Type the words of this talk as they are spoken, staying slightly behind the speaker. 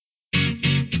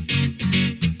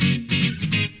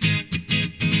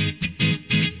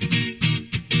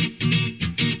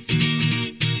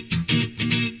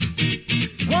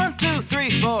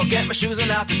my shoes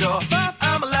and out the door. 5,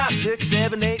 I'm alive. 6,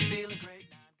 7, 8, feeling great.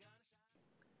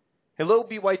 Hello,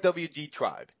 BYWG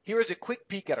Tribe. Here is a quick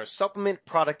peek at our supplement,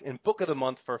 product, and book of the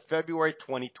month for February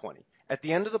 2020. At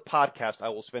the end of the podcast, I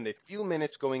will spend a few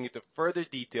minutes going into further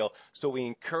detail, so we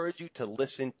encourage you to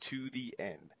listen to the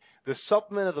end. The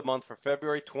supplement of the month for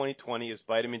February 2020 is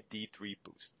Vitamin D3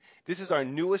 Boost. This is our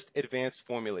newest advanced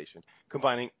formulation,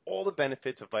 combining all the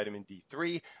benefits of vitamin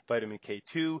D3, vitamin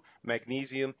K2,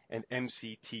 magnesium, and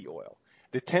MCT oil.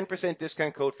 The 10%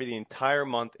 discount code for the entire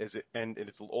month and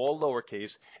it's all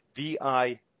lowercase,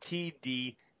 VITD10.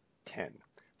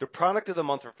 The product of the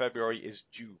month for February is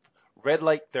Joovv, red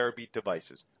light therapy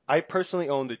devices. I personally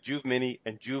own the Joovv Mini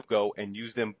and Joovv Go and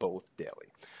use them both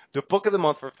daily. The book of the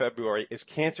month for February is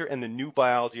Cancer and the New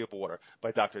Biology of Water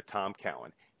by Dr. Tom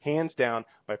Cowan. Hands down,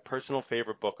 my personal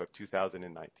favorite book of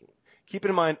 2019. Keep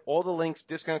in mind, all the links,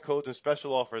 discount codes, and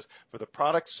special offers for the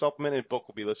product, supplement, and book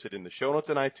will be listed in the show notes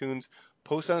on iTunes,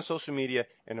 posted on social media,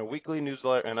 in our weekly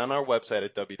newsletter, and on our website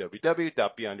at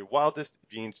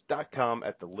www.beyondyourwildestgenes.com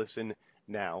at the Listen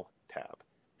Now tab.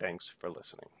 Thanks for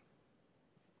listening.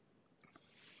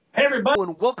 Hey everybody,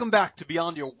 and welcome back to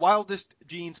Beyond Your Wildest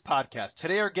Genes podcast.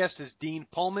 Today our guest is Dean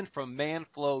Pullman from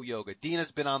ManFlow Yoga. Dean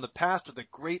has been on the past with a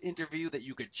great interview that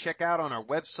you could check out on our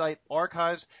website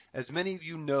archives. As many of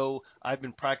you know, I've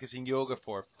been practicing yoga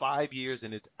for 5 years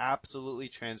and it's absolutely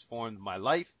transformed my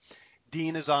life.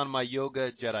 Dean is on my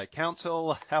Yoga Jedi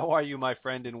Council. How are you, my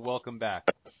friend, and welcome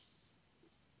back.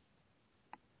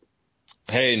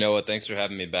 Hey, Noah, thanks for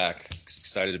having me back.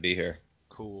 Excited to be here.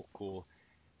 Cool.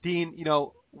 Dean,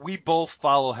 we both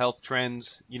follow health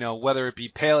trends, whether it be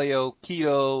paleo,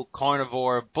 keto,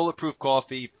 carnivore, bulletproof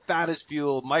coffee, fat as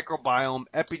fuel, microbiome,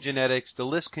 epigenetics, the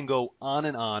list can go on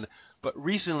and on. But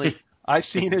recently, I've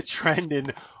seen a trend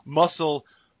in muscle,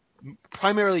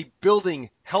 primarily building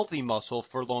healthy muscle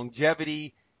for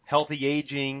longevity, healthy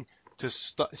aging, to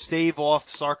stave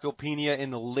off sarcopenia in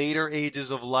the later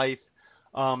ages of life.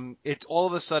 It's all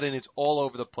of a sudden, it's all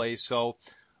over the place. So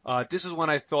this is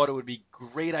when I thought it would be a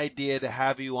great idea to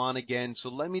have you on again. So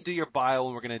let me do your bio,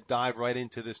 and we're going to dive right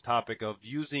into this topic of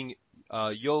using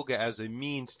yoga as a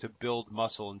means to build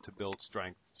muscle and to build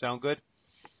strength. Sound good?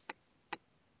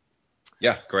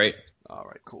 Yeah, great. All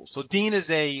right, cool. So Dean is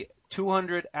a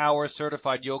 200-hour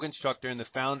certified yoga instructor and the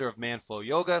founder of ManFlow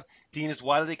Yoga. Dean is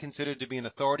widely considered to be an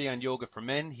authority on yoga for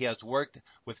men. He has worked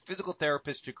with physical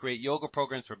therapists to create yoga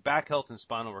programs for back health and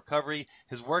spinal recovery.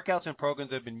 His workouts and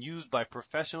programs have been used by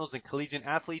professionals and collegiate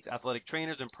athletes, athletic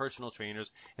trainers, and personal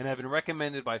trainers, and have been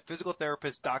recommended by physical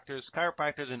therapists, doctors,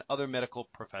 chiropractors, and other medical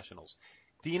professionals.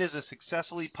 Dean is a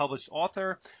successfully published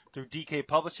author through DK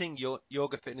Publishing,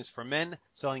 Yoga Fitness for Men,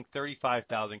 selling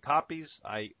 35,000 copies.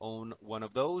 I own one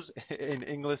of those in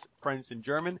English, French, and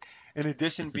German. In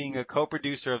addition, being a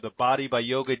co-producer of the Body by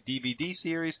Yoga DVD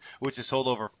series, which has sold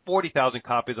over 40,000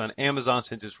 copies on Amazon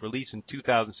since its release in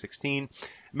 2016.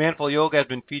 ManFlow Yoga has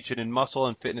been featured in Muscle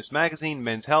and Fitness Magazine,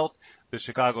 Men's Health, the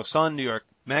Chicago Sun, New York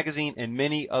Magazine, and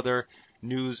many other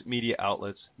news media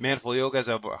outlets. ManFlow Yoga has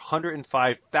over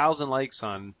 105,000 likes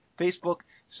on Facebook,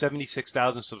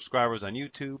 76,000 subscribers on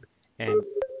YouTube, and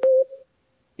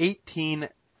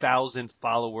 18,000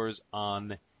 followers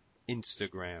on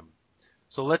Instagram.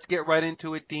 So let's get right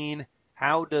into it, Dean.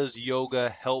 How does yoga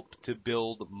help to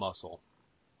build muscle?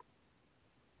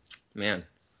 Man,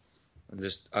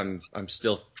 I'm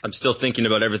still thinking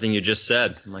about everything you just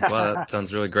said. I'm like, wow, that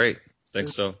sounds really great.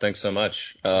 Thanks so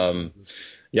much.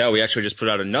 Yeah, we actually just put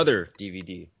out another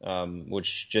DVD,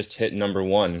 which just hit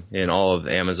 #1 in all of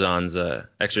Amazon's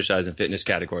exercise and fitness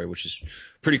category, which is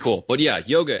pretty cool. But yeah,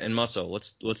 yoga and muscle.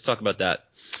 Let's talk about that.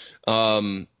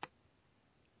 Man,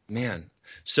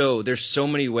 so there's so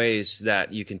many ways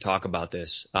that you can talk about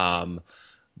this.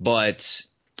 But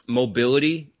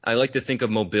mobility, I like to think of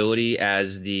mobility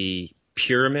as the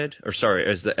pyramid, or sorry,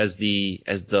 as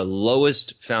the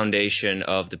lowest foundation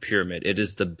of the pyramid. It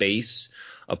is the base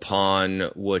upon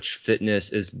which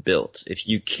fitness is built. If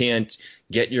you can't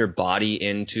get your body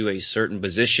into a certain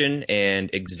position and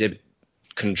exhibit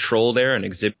control there and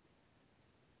exhibit,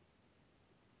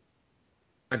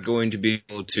 not going to be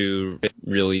able to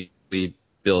really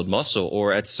build muscle,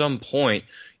 or at some point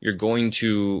you're going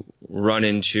to run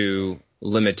into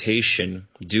limitation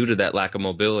due to that lack of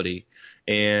mobility,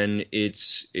 and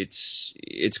it's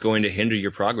going to hinder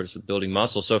your progress with building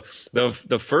muscle. So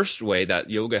the first way that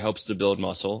yoga helps to build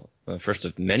muscle, first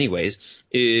of many ways,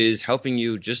 is helping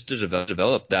you just to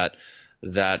develop that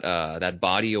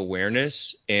body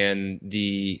awareness and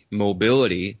the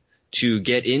mobility to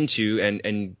get into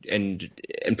and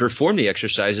perform the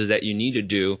exercises that you need to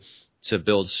do to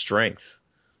build strength.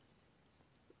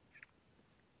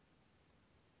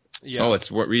 Yeah. Oh,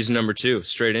 it's reason number 2.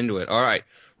 Straight into it. All right.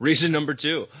 Reason number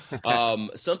 2.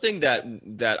 Something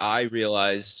that I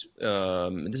realized.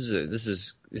 This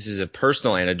is a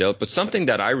personal anecdote, but something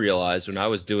that I realized when I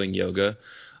was doing yoga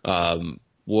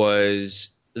was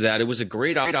that it was a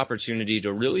great opportunity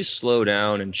to really slow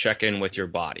down and check in with your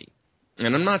body.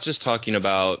 And I'm not just talking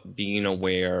about being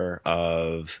aware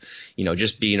of,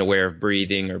 just being aware of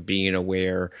breathing or being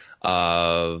aware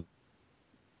of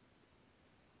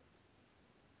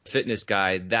fitness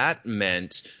guy. That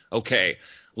meant, okay,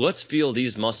 let's feel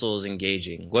these muscles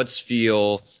engaging. Let's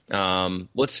feel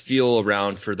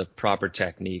around for the proper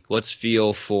technique. Let's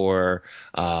feel for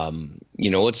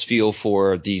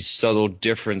these subtle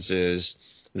differences,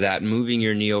 that moving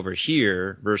your knee over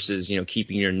here versus,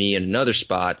 keeping your knee in another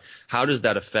spot. How does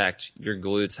that affect your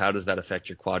glutes? How does that affect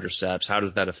your quadriceps? How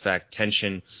does that affect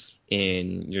tension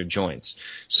in your joints?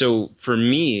 So for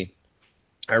me,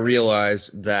 I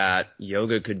realized that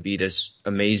yoga could be this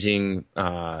amazing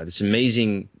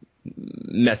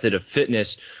method of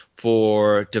fitness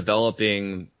for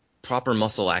developing proper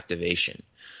muscle activation.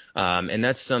 And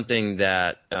that's something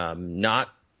that not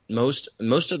most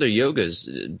other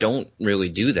yogas don't really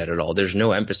do that at all. There's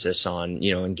no emphasis on,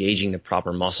 engaging the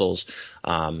proper muscles,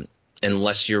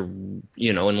 unless you're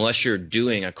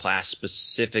doing a class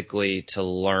specifically to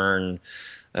learn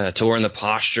the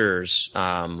postures,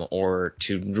 or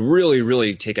to really,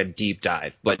 really take a deep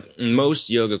dive. But most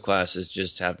yoga classes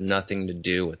just have nothing to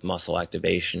do with muscle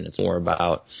activation. It's more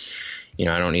about,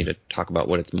 I don't need to talk about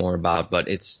what it's more about, but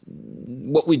it's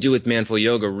what we do with Manful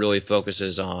Yoga really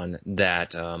focuses on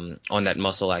that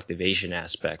muscle activation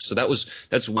aspect. So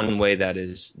that's one way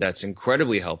that's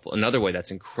incredibly helpful. Another way that's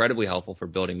incredibly helpful for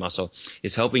building muscle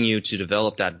is helping you to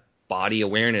develop that body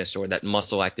awareness, or that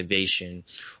muscle activation,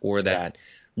 or that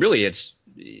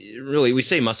we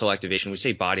say muscle activation, we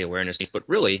say body awareness, but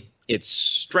really it's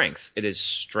strength. It is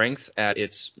strength at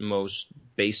its most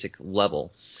basic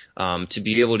level. To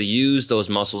be able to use those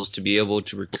muscles, to be able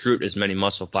to recruit as many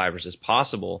muscle fibers as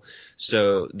possible,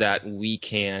 so that we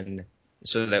can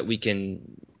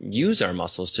use our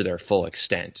muscles to their full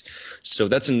extent. So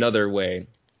that's another way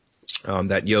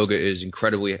that yoga is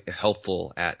incredibly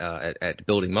helpful at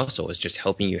building muscle, is just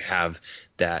helping you have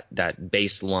that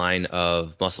baseline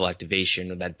of muscle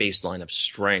activation, or that baseline of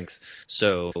strength,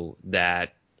 so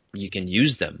that you can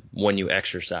use them when you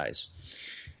exercise.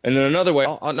 And then another way,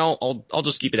 I'll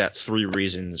just keep it at 3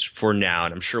 reasons for now,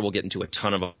 and I'm sure we'll get into a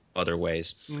ton of other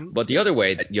ways. Mm-hmm. But the other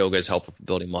way that yoga is helpful for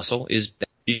building muscle is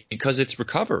because it's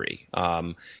recovery.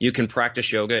 You can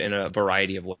practice yoga in a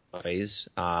variety of ways.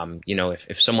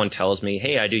 If someone tells me,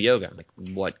 hey, I do yoga, I'm like,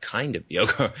 what kind of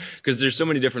yoga? Because there's so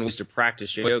many different ways to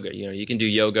practice yoga. You can do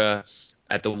yoga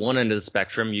at the one end of the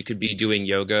spectrum. You could be doing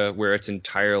yoga where it's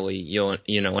entirely,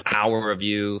 an hour of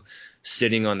you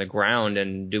sitting on the ground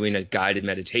and doing a guided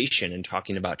meditation and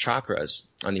talking about chakras.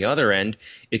 On the other end,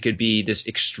 it could be this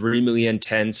extremely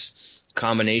intense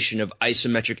combination of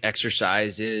isometric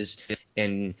exercises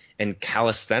and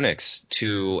calisthenics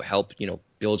to help,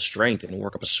 build strength and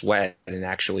work up a sweat and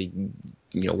actually,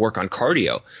 work on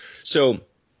cardio. So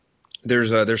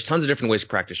there's tons of different ways to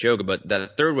practice yoga, but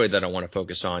that third way that I want to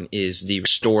focus on is the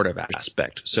restorative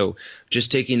aspect. So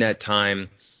just taking that time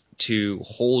to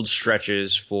hold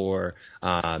stretches for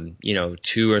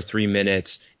 2 or 3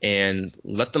 minutes and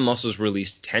let the muscles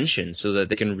release tension so that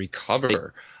they can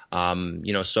recover.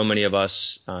 So many of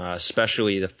us,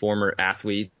 especially the former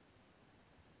athlete,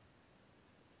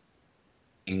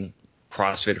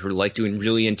 CrossFit, who like doing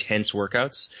really intense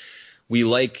workouts, we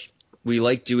like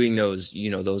doing those,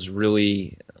 those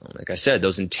really, like I said,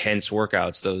 those intense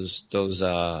workouts,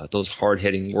 those hard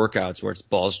hitting workouts where it's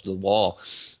balls to the wall.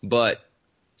 But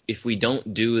if we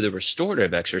don't do the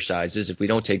restorative exercises, if we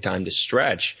don't take time to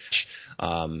stretch,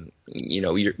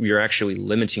 you're actually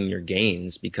limiting your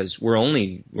gains, because we're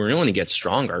only get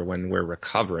stronger when we're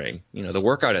recovering. The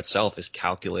workout itself is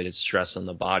calculated stress on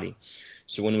the body.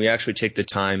 So when we actually take the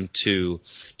time to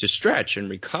stretch and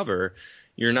recover,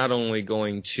 you're not only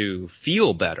going to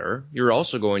feel better, you're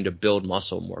also going to build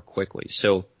muscle more quickly.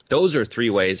 So those are 3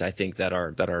 ways I think that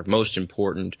are most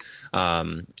important,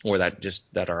 or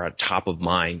that are at top of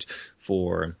mind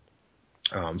for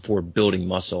building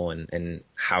muscle, and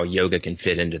how yoga can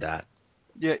fit into that.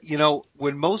 Yeah,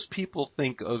 when most people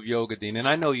think of yoga, Dean, and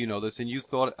I know you know this, and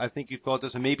I think you thought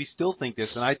this, and maybe still think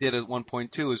this, and I did at one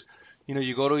point too, is,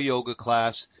 you go to a yoga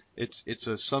class,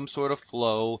 it's some sort of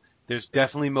flow. There's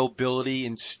definitely mobility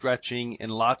and stretching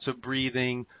and lots of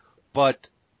breathing, but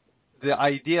the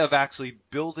idea of actually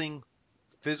building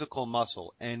physical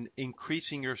muscle and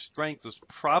increasing your strength was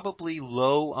probably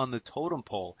low on the totem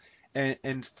pole.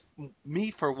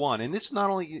 Me for one, and this is not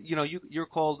only,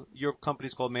 your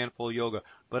company's called Manful Yoga,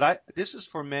 but this is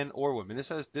for men or women.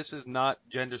 This is not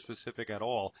gender specific at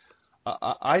all.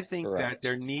 I think that Correct.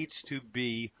 there needs to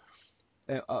be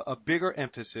a bigger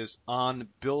emphasis on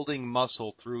building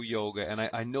muscle through yoga. And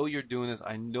I know you're doing this.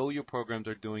 I know your programs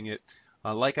are doing it.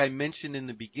 Like I mentioned in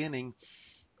the beginning,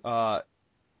 uh,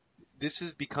 this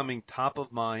is becoming top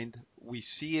of mind. We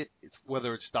see it,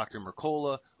 whether it's Dr.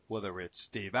 Mercola, whether it's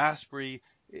Dave Asprey,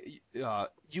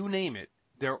 you name it.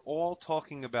 They're all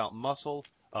talking about muscle.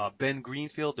 Ben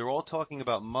Greenfield, they're all talking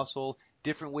about muscle,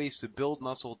 different ways to build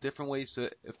muscle, different ways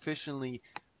to efficiently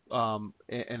and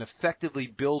effectively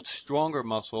build stronger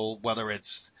muscle, whether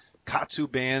it's Katsu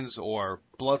bands or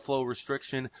blood flow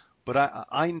restriction. But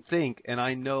I think and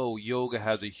I know yoga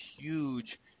has a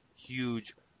huge,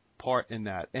 huge part in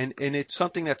that. And it's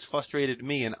something that's frustrated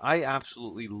me, and I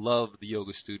absolutely love the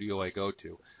yoga studio I go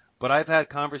to. But I've had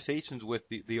conversations with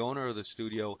the owner of the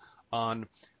studio on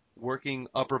working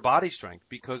upper body strength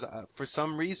because for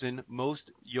some reason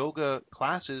most yoga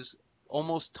classes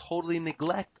almost totally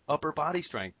neglect upper body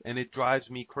strength, and it drives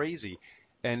me crazy.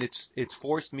 And it's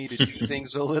forced me to do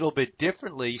things a little bit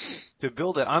differently to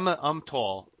build it. I'm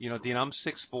tall, Dean. I'm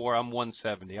 6'4". I'm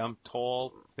 170. I'm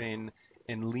tall, thin,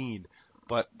 and lean.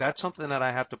 But that's something that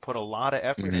I have to put a lot of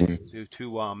effort Hmm. into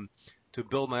to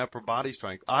build my upper body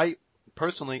strength. I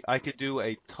personally I could do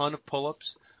a ton of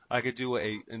pull-ups. I could do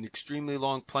an extremely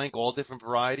long plank, all different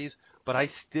varieties, but I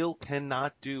still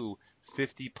cannot do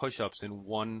 50 push-ups in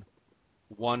one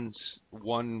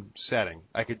setting.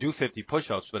 I could do 50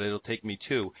 push-ups, but it'll take me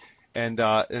two. And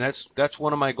that's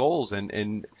one of my goals.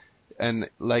 And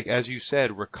like as you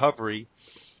said, recovery.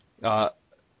 Uh,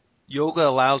 Yoga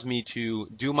allows me to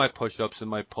do my push-ups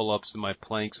and my pull-ups and my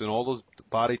planks and all those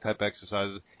body type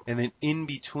exercises, and then in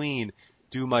between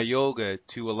do my yoga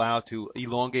to allow to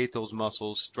elongate those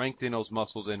muscles, strengthen those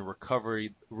muscles, and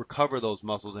recover those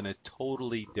muscles in a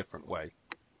totally different way.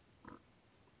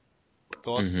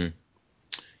 Thought? Hmm.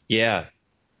 Yeah.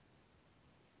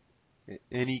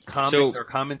 Any comment So or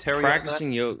commentary on that?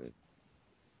 practicing yoga.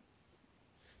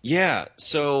 Yeah.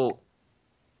 So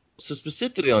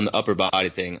specifically on the upper body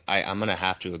thing, I'm gonna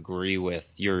have to agree with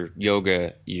your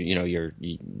yoga,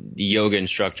 the yoga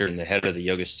instructor and the head of the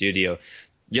yoga studio.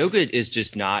 Yoga is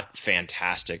just not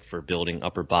fantastic for building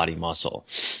upper body muscle.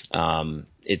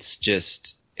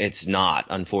 It's not,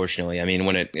 unfortunately. I mean,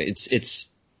 when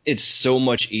it's so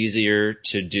much easier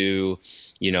to do,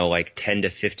 like 10 to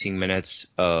 15 minutes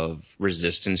of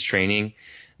resistance training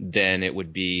than it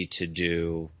would be to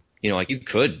do, like you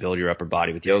could build your upper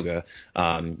body with yoga.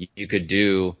 You could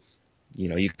do,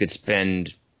 you could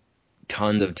spend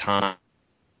tons of time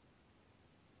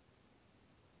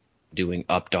doing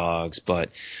up dogs, but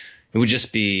it would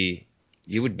just be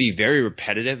it would be very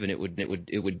repetitive, and it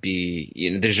would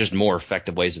be, there's just more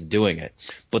effective ways of doing it.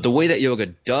 But the way that yoga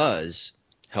does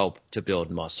help to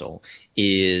build muscle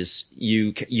is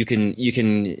you can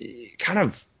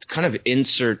kind of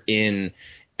insert in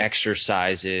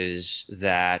exercises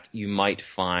that you might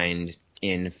find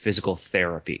in physical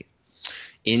therapy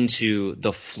into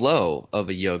the flow of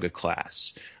a yoga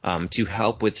class, to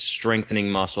help with strengthening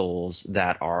muscles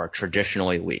that are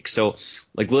traditionally weak. So,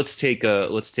 like, let's take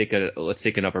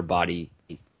an upper body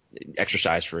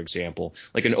exercise, for example,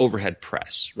 like an overhead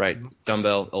press, right? Mm-hmm.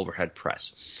 Dumbbell overhead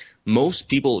press. Most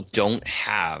people don't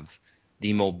have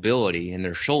the mobility in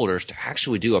their shoulders to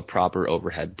actually do a proper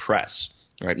overhead press,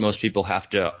 right? Most people have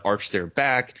to arch their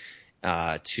back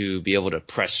to be able to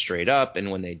press straight up.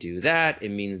 And when they do that, it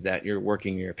means that you're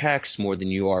working your pecs more than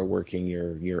you are working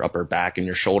your upper back and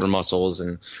your shoulder muscles,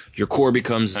 and your core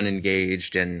becomes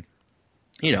unengaged. And,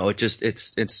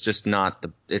 it's just not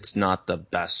the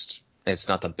best. It's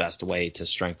not the best way to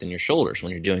strengthen your shoulders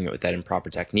when you're doing it with that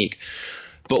improper technique.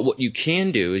 But what you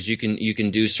can do is you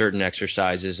can do certain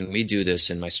exercises, and we do this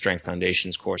in my Strength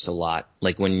Foundations course a lot.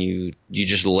 Like when you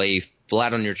just lay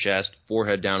flat on your chest,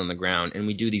 forehead down on the ground, and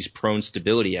we do these prone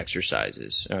stability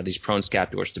exercises, these prone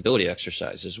scapular stability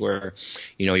exercises, where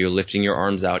you're lifting your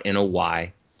arms out in a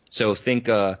Y. So think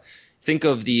back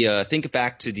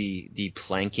to the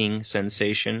planking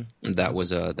sensation that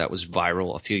was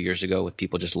viral a few years ago, with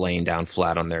people just laying down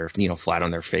flat on their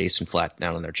face and flat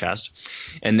down on their chest,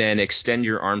 and then extend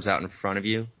your arms out in front of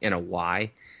you in a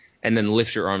Y, and then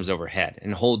lift your arms overhead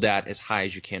and hold that as high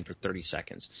as you can for 30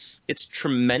 seconds. It's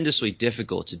tremendously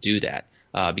difficult to do that.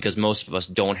 Because most of us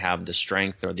don't have the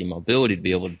strength or the mobility to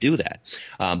be able to do that.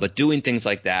 But doing things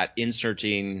like that,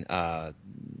 inserting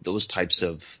those types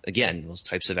of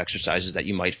exercises that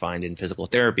you might find in physical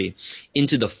therapy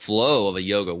into the flow of a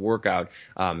yoga workout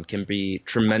can be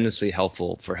tremendously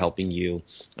helpful for helping you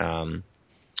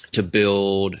to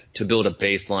build a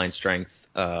baseline strength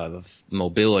of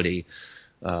mobility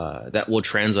that will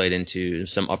translate into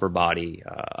some upper body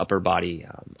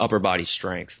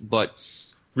strength. But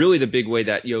really, the big way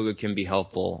that yoga can be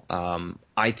helpful,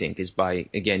 I think, is by,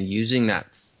 again, using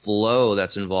that flow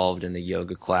that's involved in the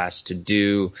yoga class to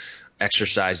do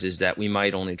exercises that we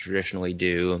might only traditionally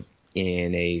do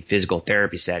in a physical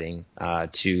therapy setting,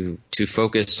 to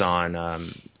focus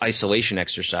on isolation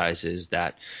exercises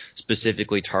that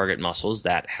specifically target muscles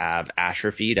that have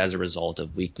atrophied as a result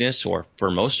of weakness, or for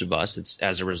most of us, it's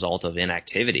as a result of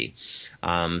inactivity.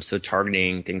 So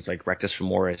targeting things like rectus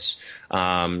femoris,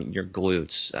 your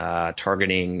glutes,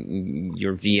 targeting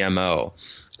your VMO,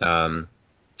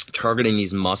 targeting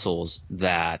these muscles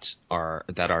that are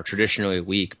traditionally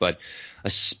weak, but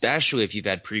especially if you've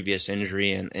had previous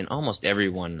injury, and almost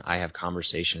everyone I have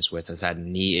conversations with has had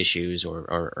knee issues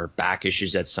or back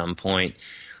issues at some point.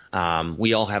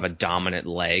 We all have a dominant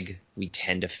leg. We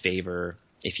tend to favor,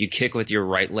 if you kick with your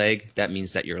right leg, that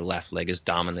means that your left leg is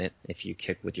dominant. If you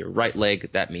kick with your right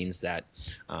leg, that means that,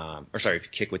 if you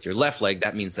kick with your left leg,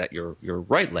 that means that your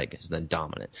right leg is then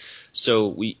dominant. So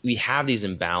we have these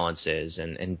imbalances,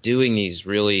 and doing these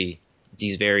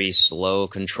very slow,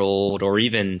 controlled, or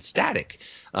even static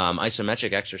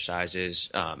isometric exercises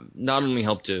not only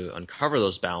help to uncover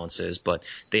those balances, but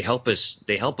they help us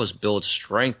build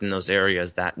strength in those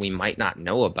areas that we might not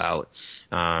know about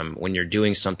when you're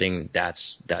doing something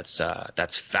that's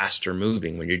faster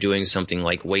moving, when you're doing something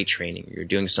like weight training, you're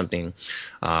doing something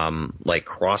like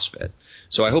CrossFit.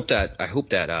 So I hope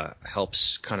that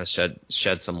helps kind of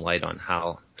shed some light on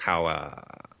how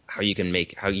you can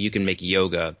make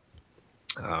yoga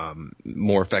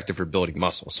more effective for building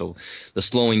muscle. So the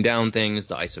slowing down things,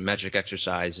 the isometric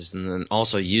exercises, and then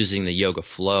also using the yoga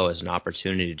flow as an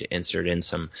opportunity to insert in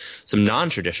some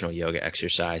non-traditional yoga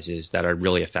exercises that are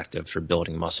really effective for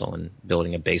building muscle and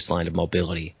building a baseline of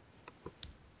mobility.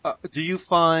 Do you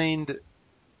find,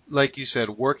 like you said,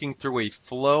 working through a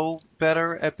flow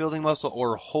better at building muscle,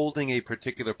 or holding a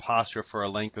particular posture for a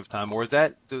length of time? Or is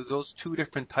that those two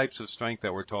different types of strength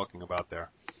that we're talking about there?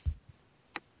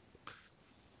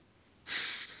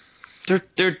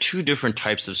 They're two different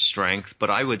types of strength, but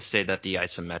I would say that the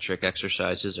isometric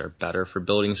exercises are better for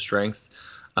building strength.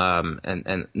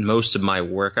 And most of my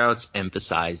workouts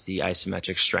emphasize the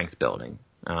isometric strength building.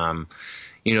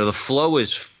 The flow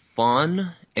is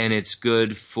fun, and it's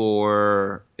good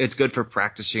for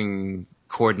practicing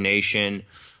coordination.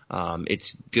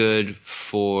 It's good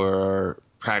for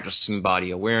practicing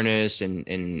body awareness and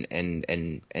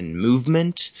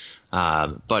movement.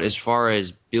 But as far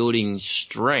as building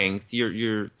strength,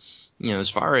 as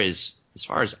far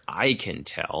as I can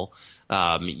tell,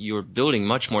 you're building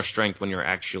much more strength when you're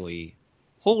actually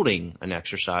holding an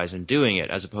exercise and doing it,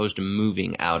 as opposed to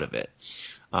moving out of it.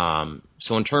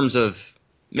 So in terms of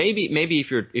maybe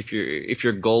if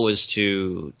your goal is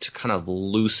to kind of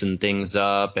loosen things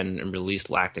up and release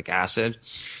lactic acid,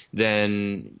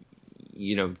 then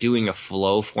doing a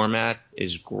flow format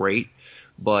is great.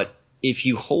 But if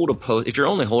you hold a pose, if you're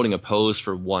only holding a pose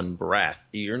for one breath,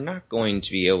 you're not going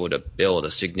to be able to build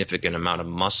a significant amount of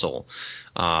muscle,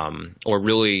 or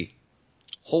really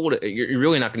hold it. You're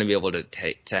really not going to be able to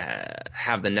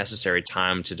have the necessary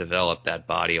time to develop that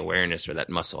body awareness or that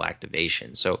muscle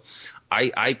activation. So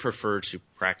I prefer to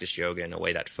practice yoga in a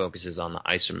way that focuses on the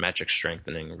isometric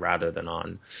strengthening rather than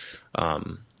on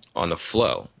the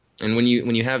flow. And when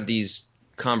you have these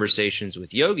conversations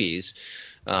with yogis,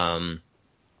 they're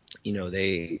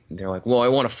like, well, I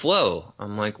want to flow.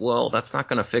 I'm like, well, that's not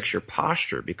going to fix your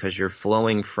posture, because you're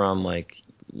flowing from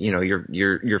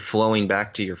you're flowing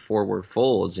back to your forward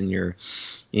folds and your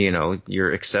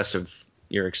excessive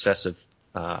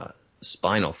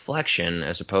spinal flexion,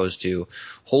 as opposed to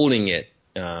holding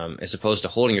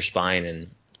your spine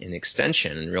in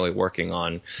extension and really working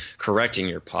on correcting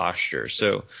your posture.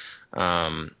 So,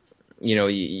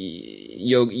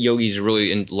 yogis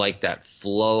really like that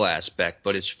flow aspect,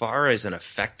 but as far as an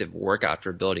effective workout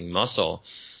for building muscle,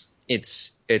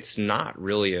 it's not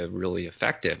really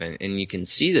effective. And you can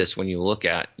see this when you look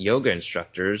at yoga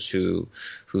instructors who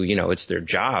it's their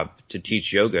job to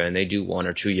teach yoga, and they do 1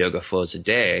 or 2 yoga flows a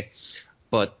day,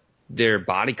 but their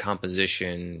body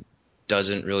composition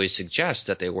doesn't really suggest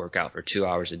that they work out for 2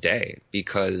 hours a day,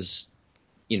 because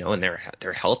and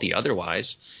they're healthy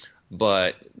otherwise,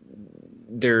 but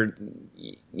they're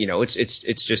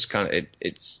it's just kind of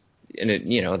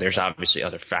there's obviously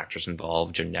other factors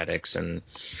involved, genetics and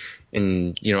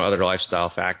and other lifestyle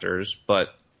factors.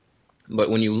 But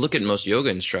when you look at most yoga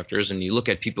instructors and you look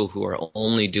at people who are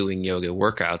only doing yoga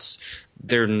workouts,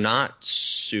 they're not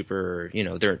super,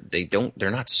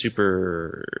 they're not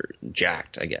super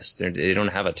jacked, I guess. They don't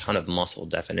have a ton of muscle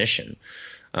definition.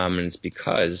 And it's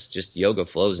because just yoga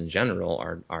flows in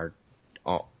general are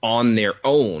on their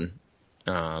own,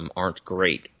 aren't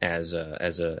great as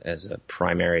a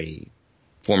primary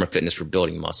form of fitness for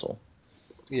building muscle.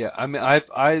 Yeah, I mean, I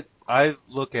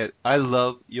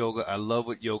love yoga. I love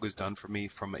what yoga's done for me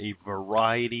from a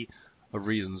variety of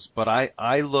reasons, but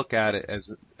I look at it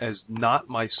as not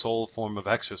my sole form of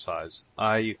exercise.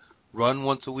 I run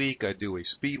once a week. I do a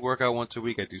speed workout once a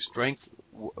week. I do strength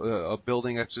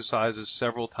building exercises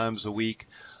several times a week.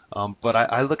 But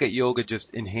I look at yoga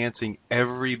just enhancing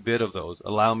every bit of those,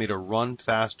 allow me to run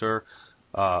faster,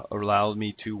 allow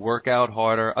me to work out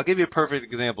harder. I'll give you a perfect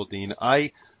example, Dean.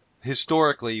 I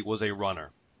historically was a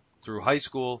runner through high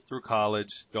school, through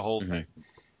college, the whole thing.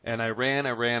 And I ran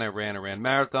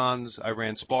marathons. I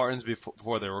ran Spartans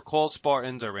before they were called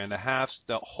Spartans. I ran the halves,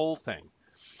 the whole thing.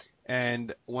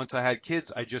 And once I had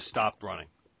kids, I just stopped running.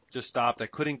 Just stopped. I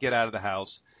couldn't get out of the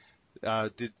house.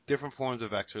 Did different forms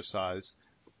of exercise.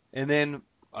 And then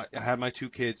I had my two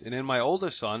kids. And then my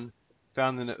oldest son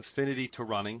found an affinity to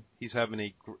running. He's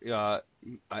having I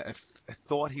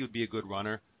thought he would be a good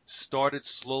runner. Started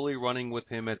slowly running with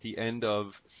him at the end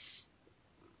of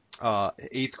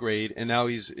 8th grade, and now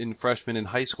he's in freshman in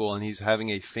high school, and he's having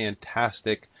a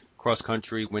fantastic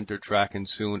cross-country, winter track, and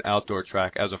soon outdoor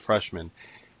track as a freshman.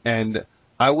 And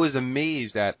I was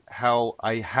amazed at how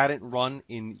I hadn't run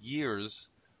in years,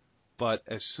 but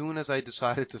as soon as I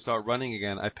decided to start running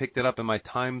again, I picked it up, and my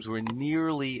times were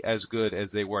nearly as good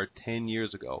as they were 10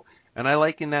 years ago. And I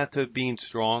liken that to being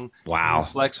strong, being Wow.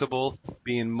 flexible,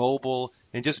 being mobile,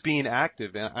 and just being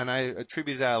active. And I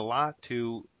attribute that a lot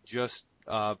to just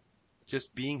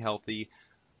being healthy,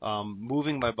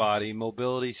 moving my body,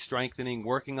 mobility, strengthening,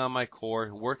 working on my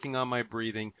core, working on my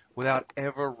breathing without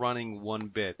ever running one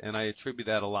bit. And I attribute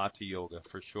that a lot to yoga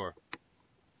for sure.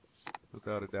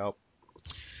 Without a doubt.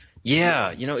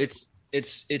 Yeah,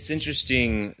 it's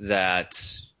interesting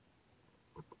that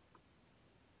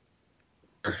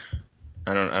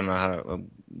I don't know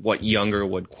what younger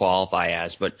would qualify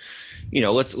as, but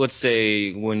let's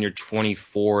say when you're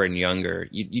 24 and younger,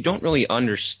 you don't really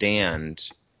understand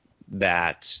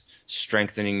that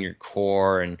strengthening your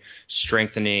core and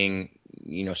strengthening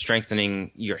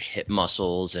your hip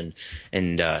muscles and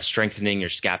strengthening your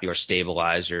scapular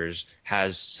stabilizers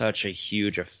has such a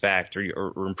huge effect,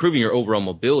 or improving your overall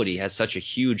mobility has such a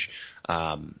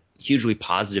hugely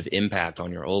positive impact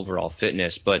on your overall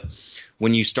fitness. But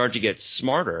when you start to get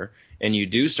smarter and you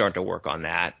do start to work on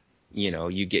that,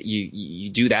 you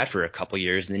do that for a couple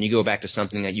years, and then you go back to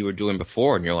something that you were doing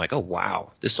before, and you're like, oh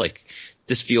wow, this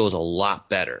feels a lot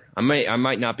better. I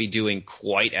might not be doing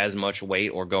quite as much weight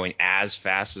or going as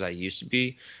fast as I used to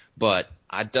be, but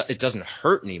it doesn't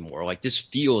hurt anymore. Like, this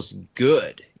feels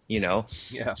good, Yeah.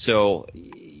 So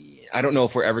I don't know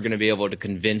if we're ever going to be able to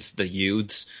convince the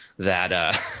youths that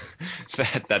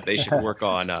that they should work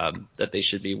on that they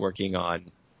should be working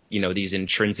on these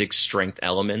intrinsic strength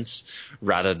elements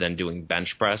rather than doing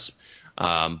bench press.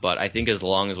 But I think as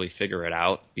long as we figure it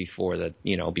out before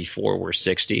we're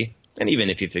 60, and even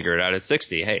if you figure it out at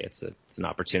 60, hey, it's an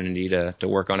opportunity to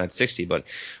work on at 60. But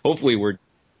hopefully we're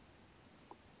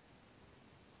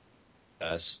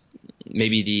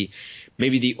maybe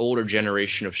the older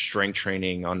generation of strength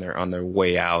training on their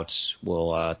way out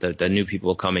will the new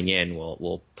people coming in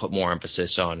will put more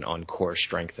emphasis on core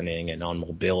strengthening and on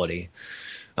mobility.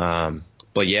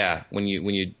 But yeah, when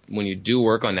you do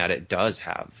work on that, it does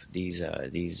have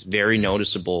these very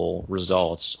noticeable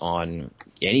results on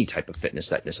any type of fitness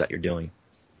that you're doing.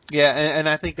 Yeah, and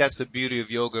I think that's the beauty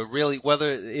of yoga. Really, whether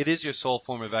it is your sole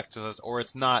form of exercise or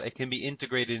it's not, it can be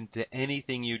integrated into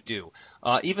anything you do.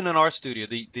 Even in our studio,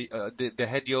 the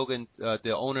head yoga and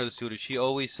the owner of the studio, she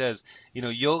always says,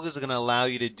 yoga is going to allow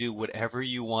you to do whatever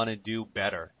you want to do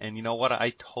better. And you know what?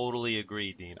 I totally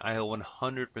agree, Dean. I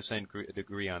 100%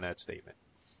 agree on that statement.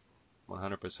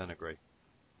 100% agree.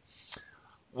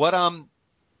 What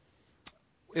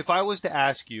if I was to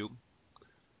ask you,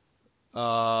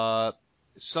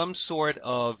 some sort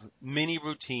of mini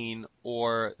routine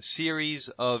or series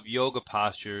of yoga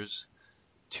postures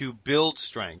to build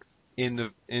strength in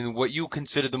what you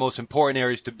consider the most important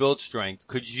areas to build strength.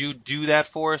 Could you do that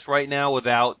for us right now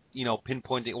without,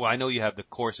 pinpointing? Well, I know you have the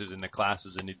courses and the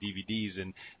classes and the DVDs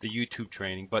and the YouTube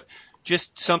training, but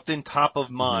just something top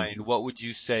of mind. Mm-hmm. What would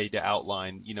you say to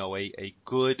outline, a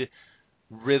good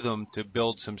rhythm to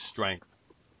build some strength?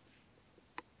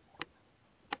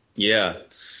 Yeah.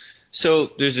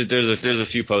 So there's a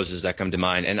few poses that come to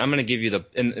mind, and I'm going to give you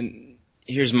and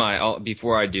here's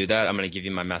before I do that, I'm going to give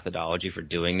you my methodology for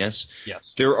doing this. Yes.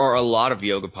 There are a lot of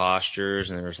yoga postures,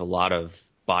 and there's a lot of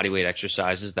bodyweight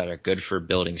exercises that are good for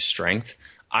building strength.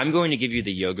 I'm going to give you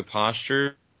the yoga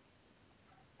posture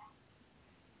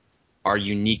are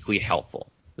uniquely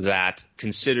helpful. That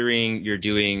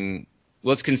considering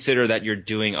let's consider that you're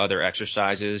doing other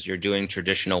exercises, you're doing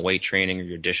traditional weight training, or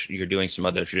you're doing some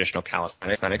other traditional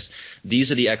calisthenics.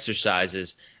 These are the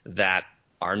exercises that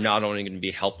are not only going to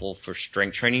be helpful for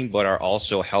strength training, but are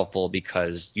also helpful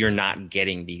because you're not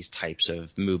getting these types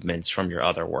of movements from your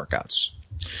other workouts.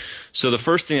 So the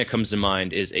first thing that comes to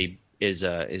mind is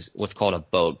what's called a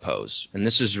boat pose, and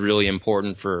this is really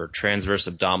important for transverse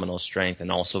abdominal strength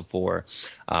and also for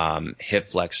hip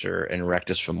flexor and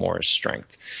rectus femoris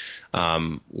strength.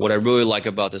 What I really like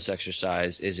about this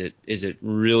exercise is it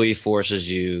really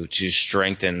forces you to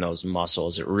strengthen those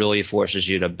muscles. It really forces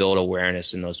you to build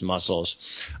awareness in those muscles.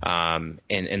 And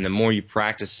the more you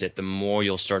practice it, the more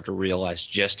you'll start to realize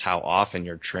just how often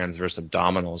your transverse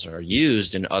abdominals are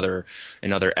used in other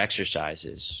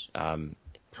exercises.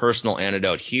 Personal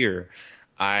anecdote here,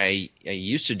 I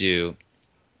used to do,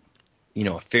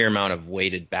 a fair amount of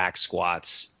weighted back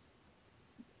squats,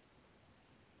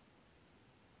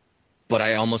 but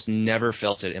I almost never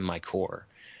felt it in my core.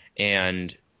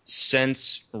 And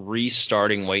since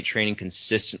restarting weight training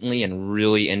consistently and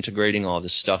really integrating all the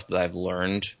stuff that I've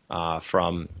learned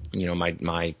from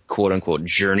my quote unquote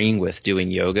journey with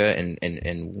doing yoga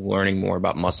and learning more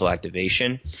about muscle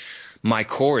activation, my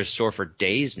core is sore for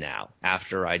days now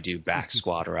after I do back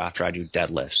squat or after I do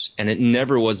deadlifts. And it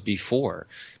never was before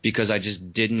because I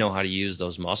just didn't know how to use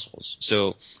those muscles.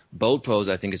 So boat pose,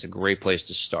 I think, is a great place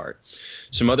to start.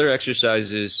 Some other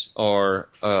exercises are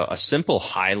a simple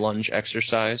high lunge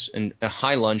exercise. And a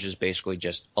high lunge is basically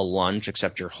just a lunge,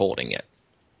 except you're holding it.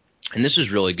 And this is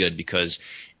really good because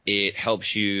it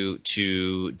helps you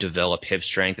to develop hip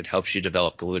strength. It helps you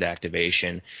develop glute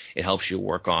activation. It helps you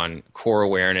work on core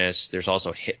awareness. There's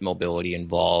also hip mobility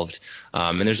involved.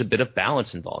 And there's a bit of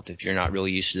balance involved. If you're not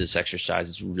really used to this exercise,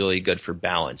 it's really good for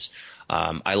balance.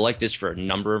 I like this for a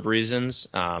number of reasons,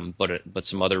 but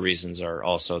some other reasons are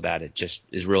also that it just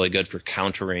is really good for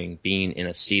countering being in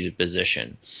a seated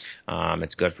position.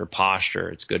 It's good for posture.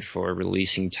 It's good for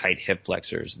releasing tight hip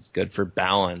flexors. It's good for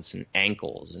balance and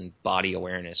ankles and body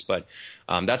awareness. But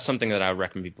that's something that I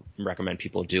recommend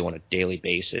people do on a daily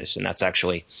basis. And that's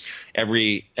actually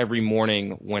every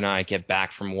morning when I get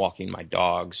back from walking my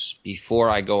dogs, before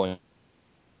I go in,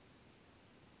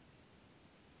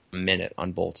 a minute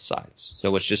on both sides.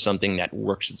 So it's just something that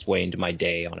works its way into my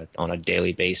day on a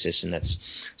daily basis, and that's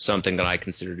something that I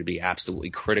consider to be absolutely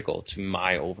critical to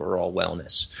my overall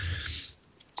wellness.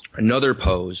 Another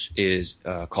pose is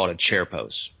called a chair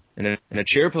pose. And a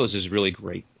chair pose is really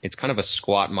great. It's kind of a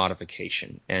squat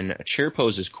modification. And a chair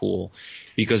pose is cool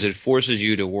because it forces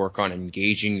you to work on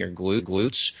engaging your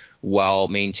glutes while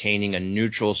maintaining a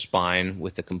neutral spine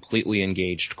with a completely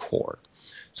engaged core.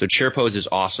 So chair pose is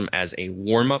awesome as a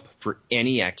warm-up for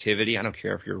any activity. I don't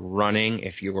care if you're running,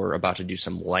 if you're about to do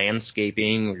some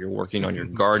landscaping, or you're working on your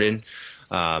garden.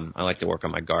 I like to work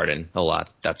on my garden a lot.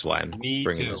 That's why I'm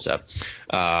bringing this up.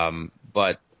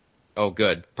 But oh,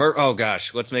 good. Oh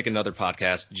gosh, let's make another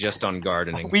podcast just on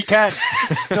gardening. We can,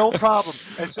 no problem.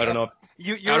 I don't know.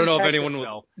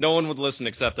 No one would listen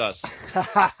except us.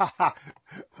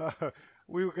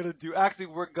 We're gonna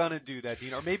do that,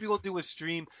 Dean. Or maybe we'll do a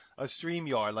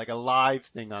StreamYard, like a live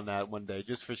thing on that one day,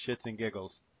 just for shits and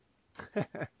giggles.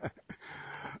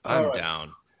 I'm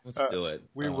down. Let's do it.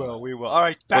 We will. All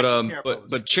right, back to chair pose.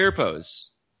 But chair pose.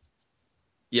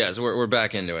 Yeah, so we're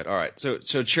back into it. All right. So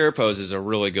chair pose is a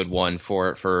really good one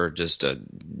for just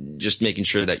making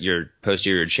sure that your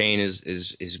posterior chain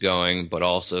is going, but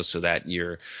also so that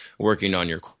you're working on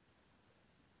your,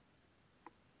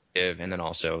 and then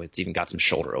also it's even got some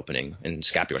shoulder opening and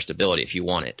scapular stability if you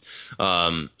want it.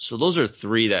 So those are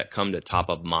three that come to top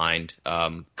of mind.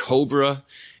 Cobra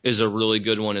is a really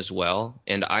good one as well.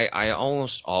 And I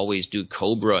almost always do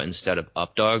Cobra instead of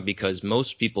up dog because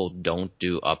most people don't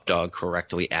do up dog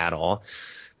correctly at all.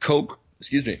 Cobra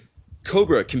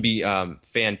can be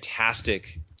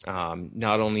fantastic,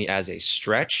 not only as a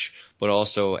stretch, but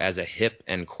also as a hip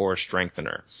and core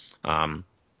strengthener.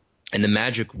 And the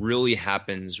magic really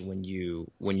happens when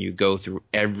you go through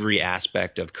every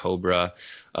aspect of Cobra,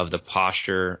 of the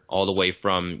posture, all the way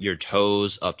from your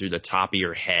toes up through the top of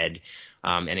your head,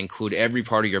 and include every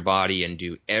part of your body and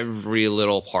do every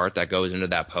little part that goes into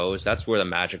that pose. That's where the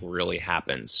magic really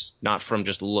happens. Not from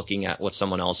just looking at what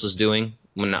someone else is doing,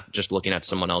 not just looking at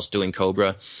someone else doing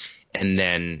Cobra. and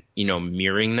then,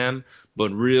 mirroring them,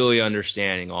 but really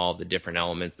understanding all the different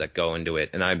elements that go into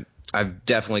it. And I've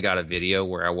definitely got a video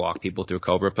where I walk people through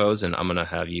Cobra Pose, and I'm going to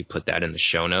have you put that in the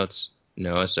show notes,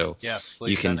 Noah, so Yes, you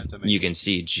please send it to me. you can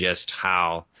see just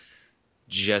how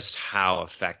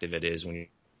effective it is when you.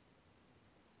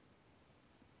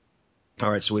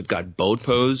 All right, so we've got boat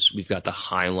pose, we've got the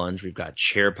high lunge, we've got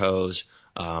chair pose,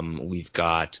 we've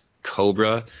got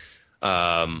Cobra.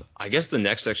 I guess the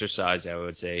next exercise I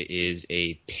would say is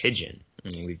a pigeon. I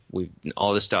mean, we've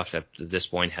all this stuff up to this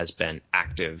point has been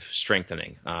active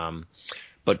strengthening,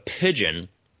 but pigeon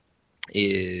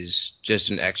is just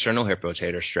an external hip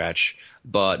rotator stretch.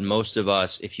 But most of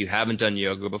us, if you haven't done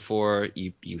yoga before,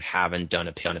 you haven't done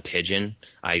a pigeon.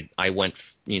 I went,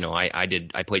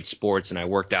 I played sports and I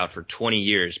worked out for 20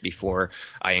 years before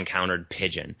I encountered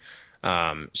pigeon.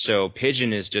 So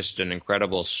pigeon is just an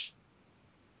incredible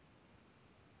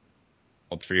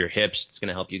for your hips. It's going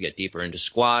to help you get deeper into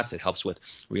squats. It helps with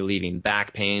relieving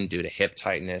back pain due to hip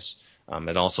tightness.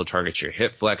 It also targets your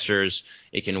hip flexors.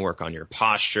 It can work on your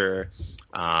posture,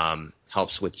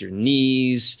 helps with your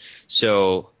knees.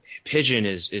 So pigeon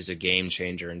is a game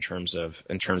changer in terms of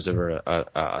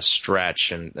a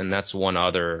stretch, and that's one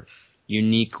other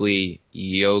uniquely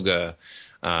yoga,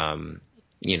 one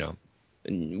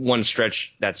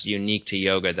stretch that's unique to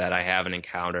yoga that I haven't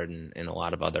encountered in a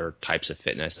lot of other types of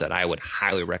fitness that I would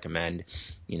highly recommend.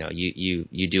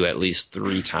 You do at least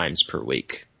 3 times per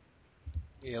week.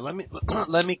 Yeah, let me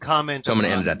comment. So I'm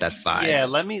going to end it at that 5. Yeah,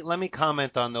 let me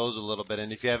comment on those a little bit,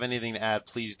 and if you have anything to add,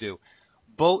 please do.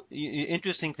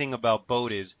 Interesting thing about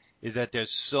boat is that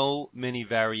there's so many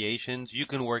variations. You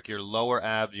can work your lower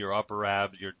abs, your upper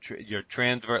abs, your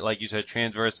transverse, like you said,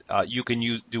 transverse. You can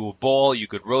do a ball. You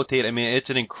could rotate. I mean, it's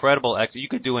an incredible exercise. You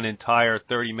could do an entire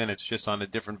 30 minutes just on the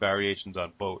different variations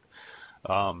on boat.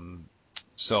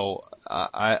 So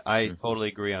I totally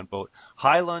agree on both.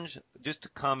 High lunge, just to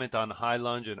comment on high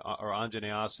lunge or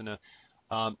Anjaneyasana,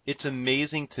 it's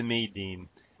amazing to me, Dean,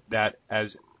 that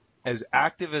as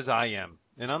active as I am,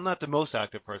 and I'm not the most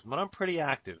active person, but I'm pretty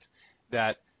active,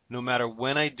 that no matter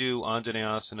when I do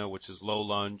Anjaneyasana, which is low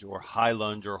lunge or high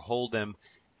lunge or hold them,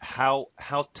 how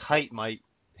tight my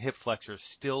hip flexors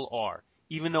still are,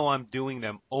 even though I'm doing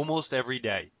them almost every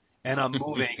day and I'm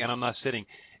moving and I'm not sitting.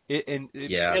 And if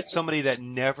you Yeah. get somebody that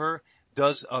never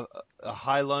does a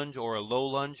high lunge or a low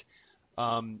lunge,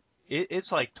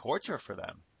 it's like torture for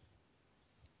them.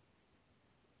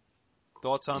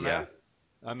 Thoughts on Yeah. that?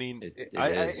 I mean, It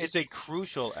it's is. a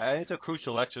crucial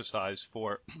exercise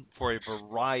for for a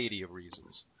variety of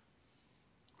reasons.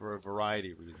 For a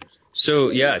variety of reasons. So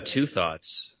yeah, 2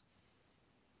 thoughts.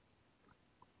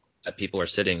 That people are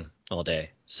sitting all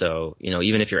day. So,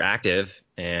 even if you're active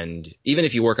and even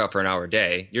if you work out for an hour a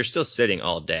day, you're still sitting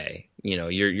all day.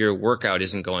 Your workout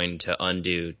isn't going to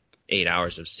undo 8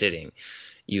 hours of sitting.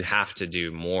 You have to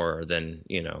do more than,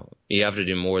 you have to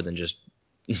do more than just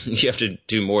you have to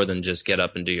do more than just get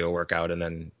up and do your workout and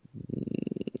then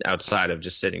outside of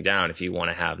just sitting down if you want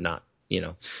to have not,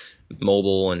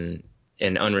 mobile and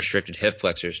unrestricted hip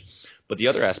flexors. But the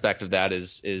other aspect of that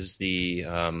is the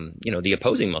the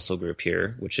opposing muscle group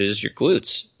here, which is your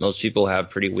glutes. Most people have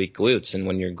pretty weak glutes, and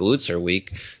when your glutes are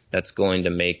weak, that's going to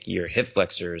make your hip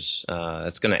flexors.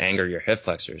 That's going to anger your hip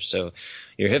flexors. So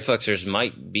your hip flexors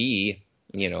might be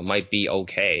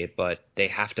okay, but they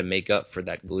have to make up for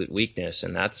that glute weakness,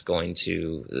 and that's going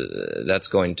to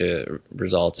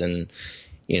result in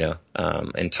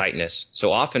and tightness.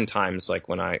 So oftentimes, like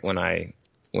when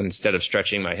instead of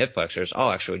stretching my hip flexors,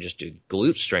 I'll actually just do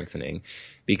glute strengthening,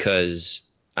 because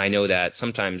I know that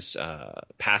sometimes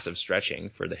passive stretching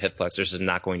for the hip flexors is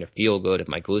not going to feel good if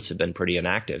my glutes have been pretty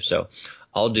inactive. So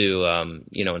I'll do,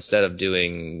 instead of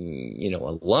doing,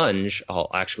 a lunge,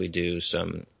 I'll actually do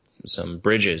some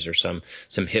bridges or some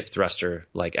hip thruster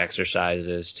like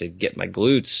exercises to get my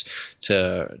glutes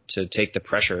to take the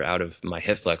pressure out of my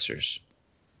hip flexors.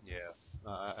 Yeah,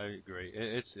 I agree.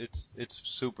 It's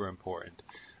super important.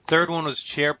 Third one was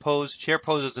chair pose. Chair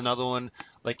pose is another one.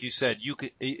 Like you said,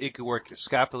 it could work your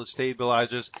scapula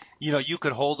stabilizers. You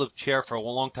could hold a chair for a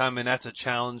long time, and that's a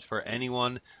challenge for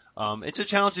anyone. It's a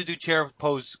challenge to do chair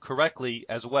pose correctly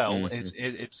as well. Mm-hmm.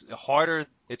 It's harder.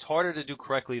 It's harder to do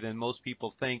correctly than most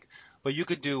people think. But you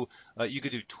could do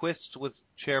twists with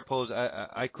chair pose.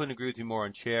 I couldn't agree with you more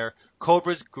on chair.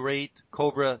 Cobra's great.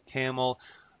 Cobra, camel.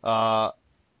 Uh,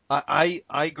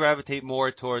 I gravitate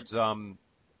more towards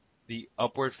the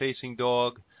upward facing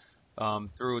dog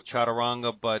through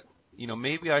chaturanga, but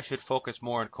maybe I should focus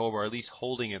more on cobra, or at least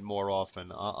holding it more often.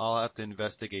 I'll have to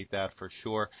investigate that for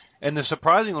sure. And the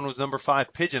surprising one was number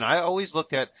 5, pigeon. I always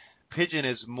looked at pigeon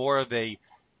as more of a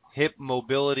hip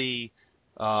mobility,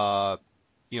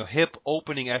 hip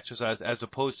opening exercise as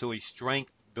opposed to a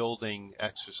strength building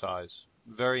exercise.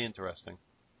 Very interesting.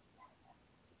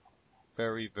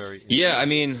 Very, very interesting. Yeah, I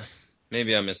mean,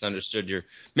 maybe I misunderstood your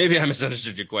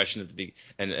question at the beginning,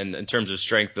 and in terms of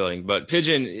strength building. But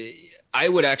pigeon, I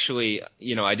would actually,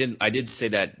 I did say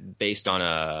that based on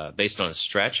a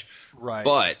stretch. Right.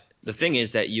 But the thing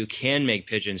is that you can make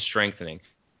pigeon strengthening.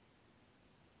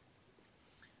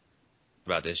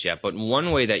 About this yet, but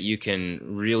one way that you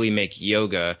can really make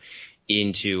yoga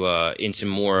into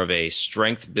more of a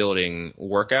strength building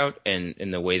workout, and in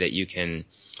the way that you can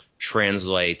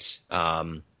translate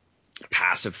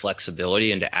passive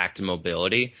flexibility into active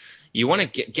mobility, you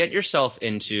want to get yourself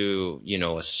into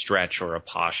a stretch or a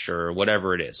posture or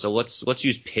whatever it is. So let's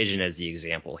use pigeon as the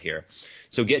example here.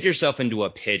 So get yourself into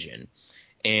a pigeon,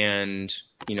 and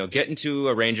get into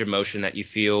a range of motion that you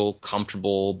feel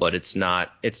comfortable, but it's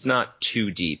not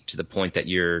too deep to the point that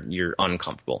you're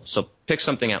uncomfortable. So pick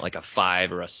something at like a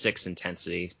 5 or a 6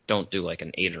 intensity. Don't do like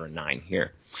an 8 or a 9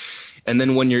 here. And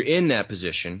then when you're in that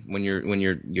position, when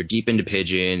you're deep into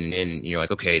pigeon and you're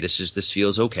like, okay, this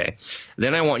feels okay,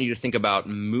 then I want you to think about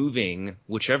moving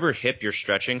whichever hip you're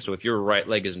stretching. So if your right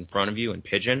leg is in front of you in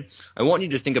pigeon, I want you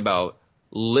to think about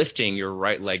lifting your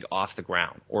right leg off the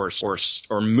ground, or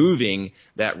moving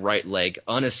that right leg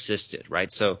unassisted,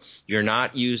 right? So you're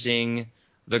not using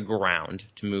the ground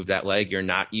to move that leg. You're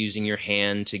not using your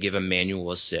hand to give a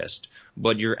manual assist,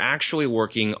 but you're actually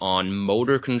working on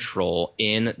motor control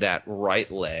in that right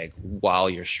leg while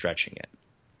you're stretching it.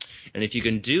 And if you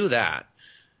can do that,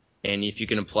 and if you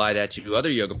can apply that to other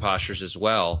yoga postures as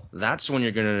well, that's when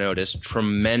you're going to notice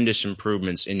tremendous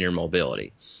improvements in your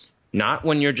mobility. Not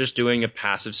when you're just doing a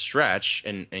passive stretch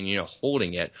and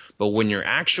holding it, but when you're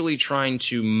actually trying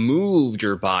to move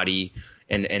your body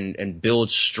and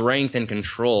build strength and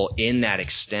control in that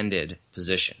extended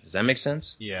position. Does that make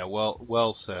sense? Yeah,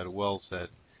 well said. Well said.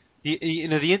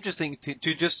 The interesting you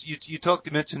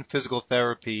mentioned physical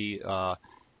therapy a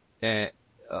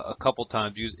couple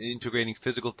times, integrating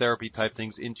physical therapy type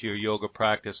things into your yoga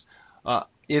practice. I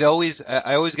always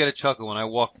get a chuckle when I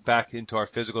walk back into our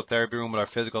physical therapy room with our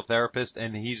physical therapist,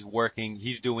 and he's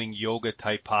doing yoga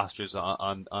type postures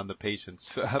on the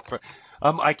patients.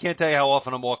 I can't tell you how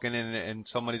often I'm walking in and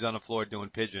somebody's on the floor doing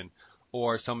pigeon,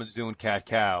 or someone's doing cat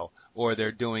cow, or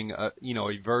they're doing a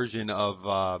version of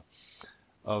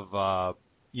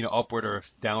upward or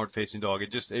downward facing dog.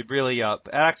 It really it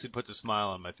actually puts a smile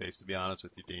on my face, to be honest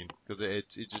with you, Dean, because it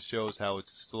just shows how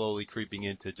it's slowly creeping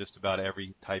into just about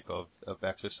every type of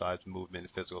exercise, movement,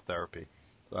 and physical therapy.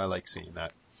 So I like seeing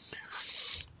that.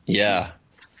 Yeah.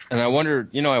 And I wonder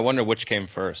which came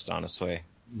first, honestly.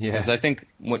 Yeah. Because I think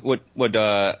what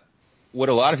a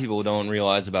lot of people don't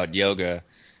realize about yoga,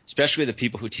 especially the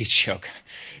people who teach yoga,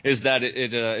 is that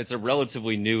it's a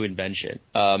relatively new invention.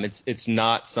 It's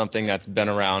not something that's been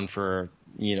around for,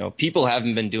 people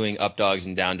haven't been doing up dogs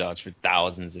and down dogs for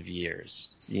thousands of years.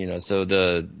 So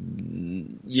the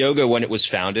yoga, when it was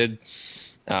founded,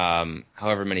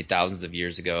 however many thousands of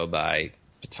years ago by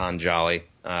Patanjali,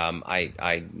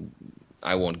 I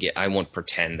won't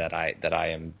pretend that I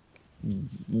am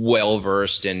well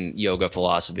versed in yoga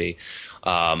philosophy,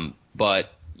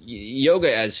 but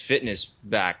yoga as fitness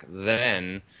back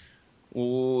then,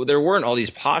 there weren't all these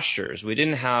postures. We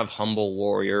didn't have humble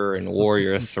warrior and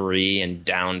warrior 3 and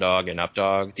down dog and up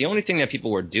dog. The only thing that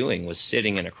people were doing was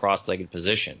sitting in a cross-legged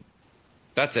position.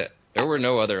 That's it. There were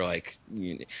no other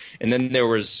and then there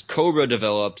was Cobra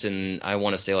developed in, I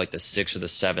want to say, like the 6th or the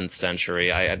 7th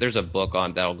century. There's a book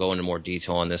that'll go into more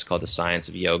detail on this called The Science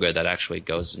of Yoga that actually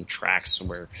goes and tracks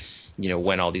where,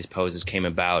 when all these poses came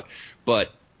about.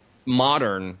 But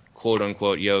modern quote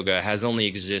unquote yoga has only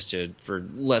existed for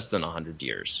less than 100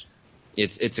 years.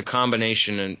 It's a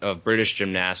combination of British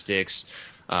gymnastics,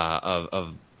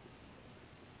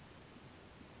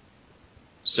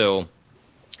 so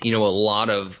a lot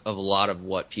of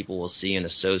what people will see and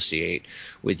associate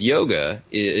with yoga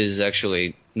is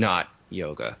actually not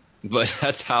yoga, but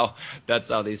that's how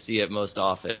they see it most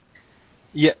often.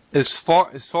 Yeah, as far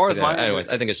as my anyways,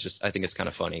 I think it's kind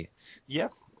of funny. Yeah,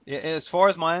 as far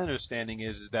as my understanding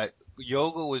is that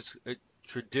yoga was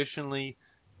traditionally,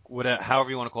 however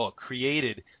you want to call it,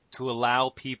 created to allow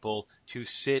people to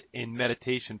sit in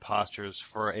meditation postures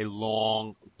for a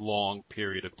long, long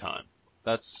period of time.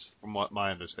 That's from what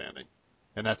my understanding,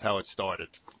 and that's how it started.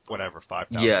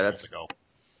 5,000 years ago.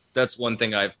 That's one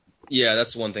thing I've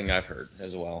heard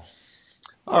as well.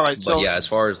 All right, but as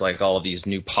far as like all of these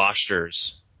new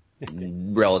postures,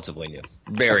 relatively new,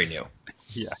 very new.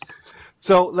 Yeah.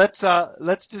 So let's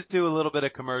just do a little bit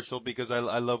of commercial because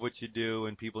I love what you do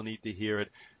and people need to hear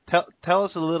it. tell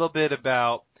us a little bit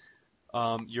about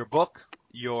your book,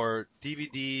 your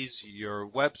DVDs, your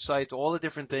websites, all the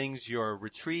different things, your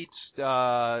retreats.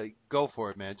 Go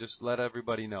for it, man. Just let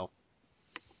everybody know.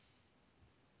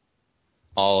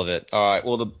 All of it. All right.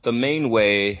 Well, the main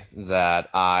way that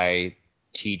I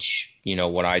teach,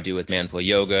 what I do with Manflow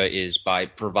Yoga is by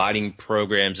providing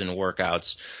programs and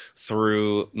workouts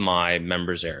through my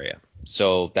members area.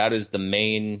 So that is the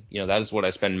main, that is what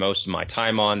I spend most of my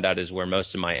time on. That is where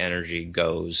most of my energy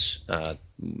goes,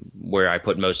 where I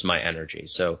put most of my energy.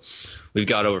 So we've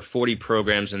got over 40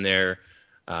 programs in there.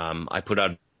 I put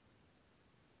out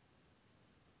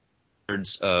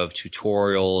of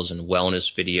tutorials and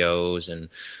wellness videos and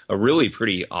a really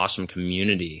pretty awesome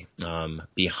community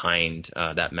behind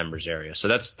that members area. So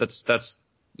that's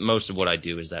most of what I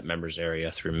do is that members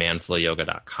area through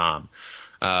manflowyoga.com.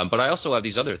 But I also have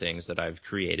these other things that I've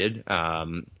created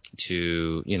to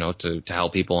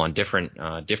help people on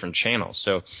different channels.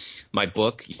 So my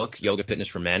book, Yoga Fitness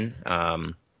for Men,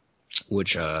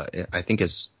 which I think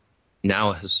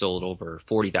now has sold over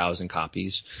 40,000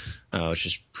 copies, which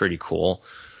is pretty cool.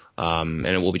 And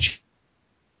it will be.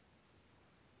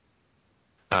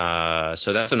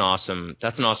 So that's an awesome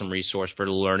resource for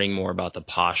learning more about the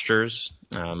postures.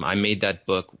 I made that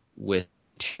book with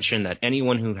intention that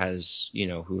anyone who has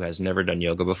never done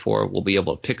yoga before will be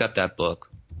able to pick up that book,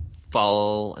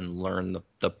 follow and learn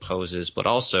the poses, but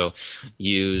also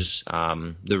use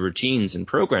the routines and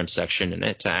program section in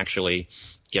it to actually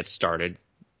get started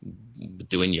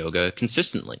doing yoga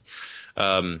consistently.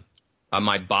 My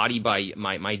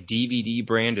DVD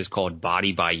brand is called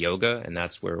Body by Yoga, and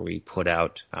that's where we put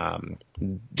out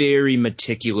very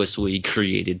meticulously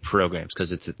created programs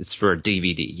because it's for a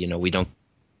DVD. We don't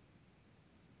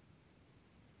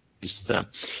use them.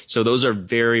 So those are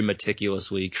very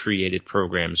meticulously created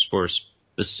programs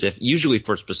usually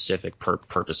for specific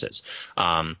purposes.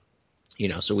 So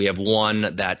we have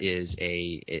one that is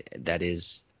a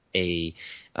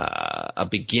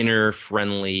beginner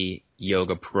friendly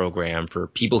yoga program for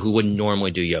people who wouldn't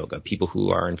normally do yoga, people who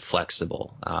are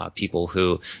inflexible, people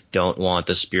who don't want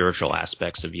the spiritual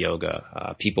aspects of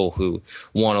yoga, people who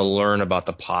want to learn about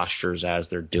the postures as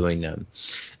they're doing them.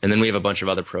 And then we have a bunch of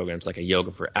other programs like a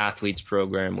yoga for athletes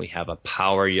program. We have a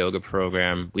power yoga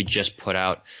program. We just put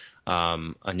out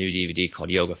a new DVD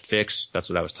called Yoga Fix. That's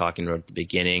what I was talking about at the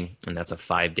beginning. And that's a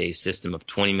 5-day system of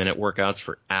 20-minute workouts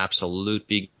for absolute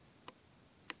beginners.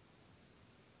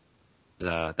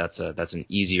 That's an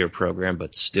easier program,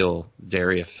 but still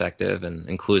very effective and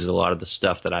includes a lot of the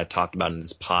stuff that I talked about in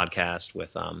this podcast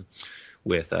with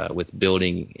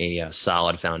building a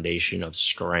solid foundation of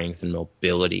strength and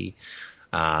mobility.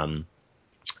 And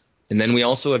then we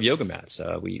also have yoga mats.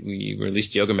 We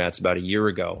released yoga mats about a year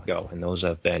ago, and those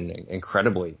have been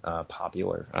incredibly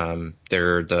popular.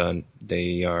 They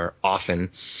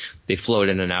float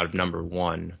in and out of number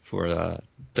one for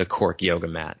the Cork yoga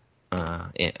mat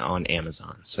on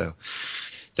Amazon. So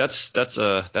that's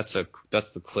the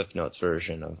Cliff Notes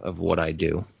version of what I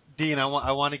do. Dean,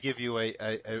 I want to give you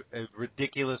a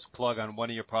ridiculous plug on one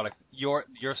of your products. Your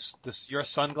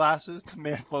sunglasses, the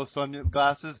Manflow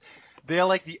sunglasses, they're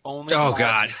like the only. Oh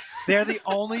God! They're the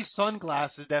only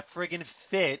sunglasses that friggin'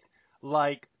 fit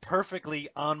like perfectly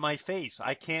on my face.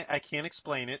 I can't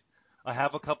explain it. I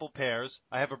have a couple pairs.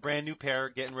 I have a brand new pair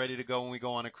getting ready to go when we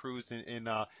go on a cruise in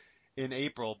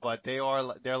April. But they're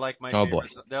like my favorite. Boy.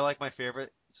 They're like my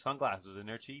favorite sunglasses, and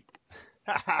they're cheap.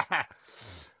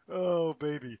 Oh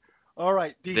baby! All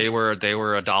right, Dean. They were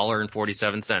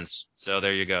 $1.47. So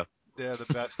there you go. They're the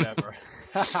best ever.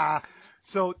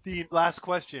 So, Dean, last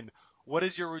question. What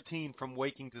is your routine from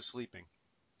waking to sleeping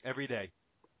every day?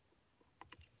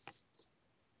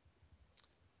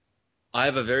 I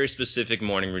have a very specific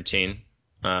morning routine.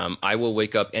 I will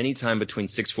wake up anytime between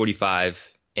 6:45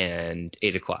 and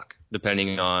 8 o'clock,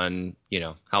 depending on,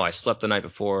 how I slept the night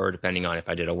before, depending on if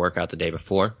I did a workout the day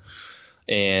before.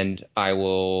 And I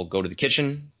will go to the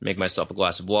kitchen, make myself a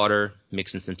glass of water,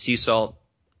 mix in some sea salt,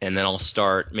 and then I'll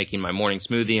start making my morning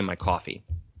smoothie and my coffee.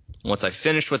 Once I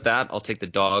finish with that, I'll take the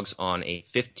dogs on a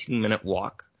 15-minute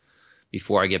walk.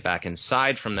 Before I get back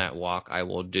inside from that walk, I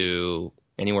will do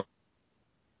anywhere.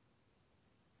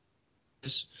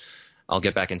 I'll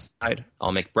get back inside.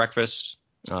 I'll make breakfast.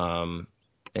 And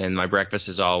my breakfast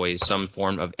is always some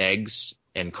form of eggs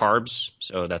and carbs.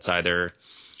 So that's either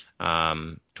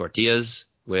tortillas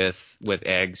with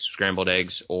eggs, scrambled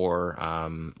eggs, or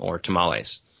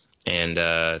tamales. And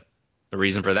the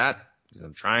reason for that is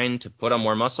I'm trying to put on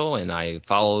more muscle, and I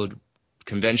followed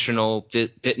conventional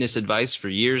fitness advice for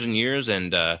years and years,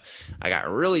 and I got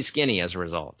really skinny as a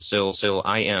result. So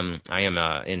I am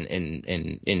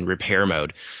in repair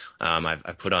mode.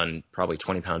 I've put on probably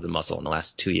 20 pounds of muscle in the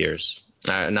last 2 years.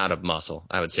 Not of muscle.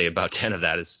 I would say about 10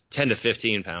 to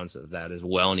 15 pounds of that is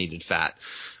well needed fat.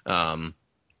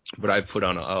 But I've put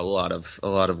on a lot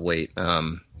of weight.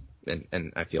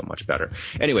 And I feel much better.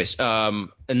 Anyways, and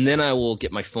then I will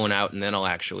get my phone out, and then I'll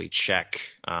actually check,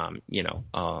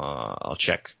 I'll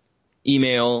check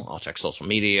email, I'll check social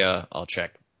media, I'll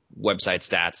check website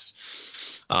stats,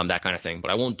 that kind of thing.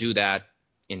 But I won't do that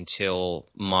until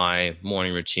my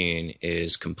morning routine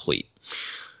is complete.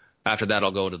 After that,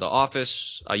 I'll go to the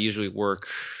office. I usually work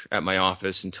at my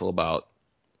office until about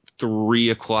 3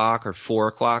 o'clock or 4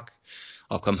 o'clock.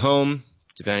 I'll come home,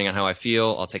 depending on how I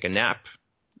feel. I'll take a nap.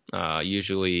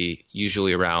 Usually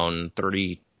around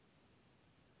 30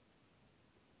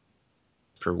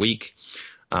 per week.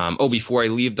 Before I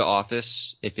leave the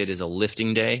office, if it is a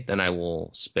lifting day, then I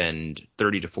will spend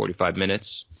 30 to 45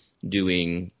 minutes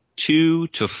doing 2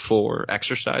 to 4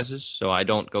 exercises. So I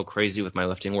don't go crazy with my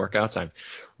lifting workouts. I'm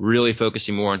really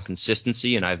focusing more on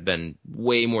consistency, and I've been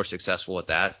way more successful at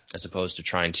that as opposed to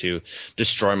trying to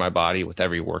destroy my body with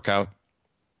every workout.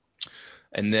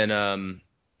 And then,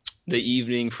 the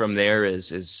evening from there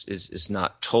is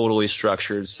not totally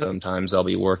structured. Sometimes I'll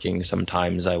be working.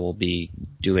 Sometimes I will be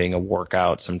doing a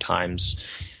workout. Sometimes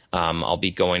I'll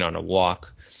be going on a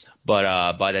walk.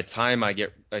 But by the time I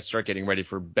start getting ready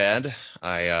for bed,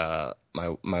 my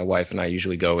wife and I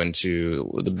usually go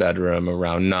into the bedroom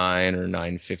around 9 or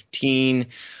 9:15,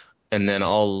 and then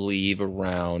I'll leave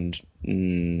around.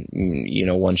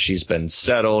 Once she's been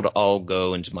settled, I'll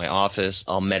go into my office.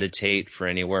 I'll meditate for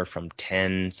anywhere from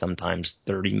 10, sometimes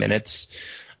 30 minutes,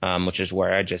 which is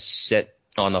where I just sit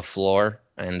on the floor,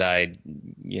 and I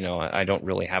don't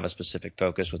really have a specific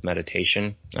focus with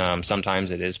meditation.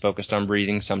 Sometimes it is focused on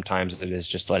breathing. Sometimes it is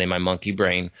just letting my monkey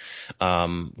brain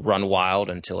run wild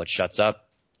until it shuts up.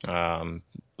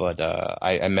 But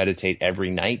I meditate every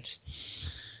night.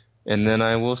 And then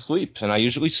I will sleep. And I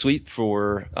usually sleep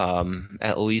for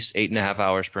at least 8.5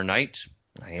 hours per night.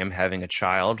 I am having a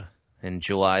child in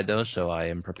July, though, so I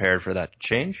am prepared for that to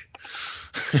change.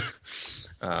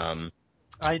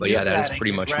 But yeah, that is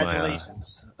pretty much my.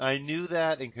 I knew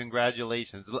that, and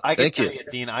congratulations. I can Thank tell you. you,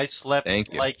 Dean, I slept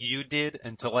Thank you. like you did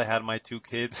until I had my 2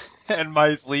 kids, and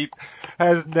my sleep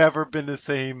has never been the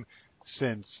same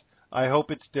since. I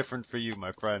hope it's different for you,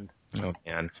 my friend. Oh,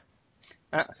 man.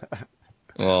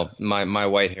 Well, my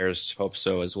white hairs hope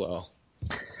so as well.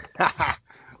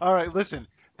 All right, listen,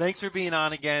 thanks for being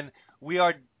on again. We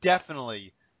are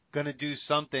definitely going to do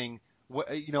something.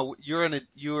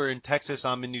 You're in Texas,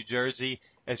 I'm in New Jersey.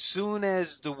 As soon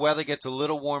as the weather gets a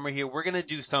little warmer here, we're going to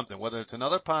do something, whether it's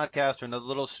another podcast or another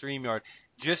little StreamYard,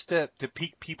 just to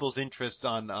pique people's interest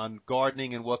on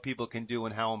gardening and what people can do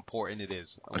and how important it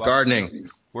is. Gardening.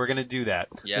 We're going to do that.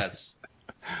 Yes.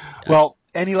 Well,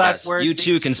 any last words? You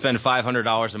too can spend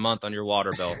 $500 a month on your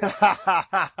water bill.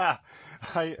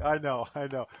 I know.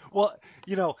 Well,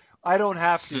 I don't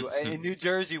have to. In New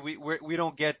Jersey, we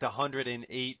don't get the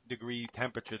 108-degree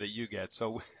temperature that you get.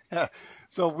 So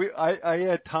I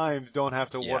at times don't have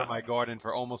to water my garden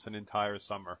for almost an entire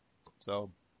summer.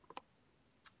 So,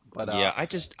 but yeah, I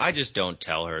just don't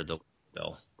tell her the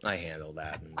bill. I handle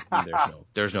that, and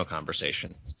there's no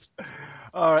conversation.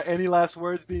 All right. Any last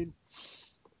words, Dean?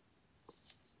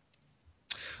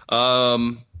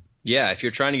 Yeah, if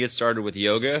you're trying to get started with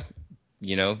yoga,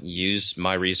 use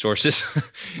my resources.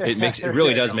 It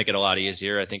really does make it a lot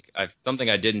easier. I think something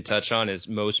I didn't touch on is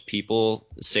most people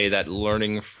say that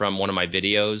learning from one of my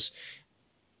videos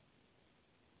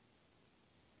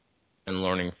and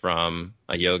learning from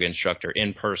a yoga instructor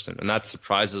in person, and that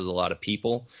surprises a lot of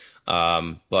people.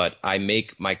 But I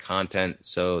make my content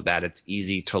so that it's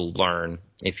easy to learn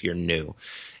if you're new.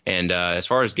 And as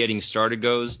far as getting started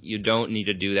goes, you don't need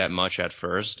to do that much at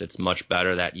first. It's much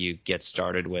better that you get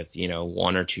started with,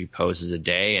 1 or 2 poses a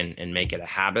day and make it a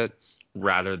habit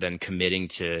rather than committing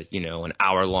to, an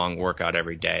hour-long workout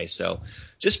every day. So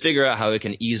just figure out how it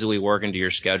can easily work into your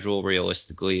schedule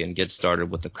realistically and get started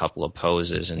with a couple of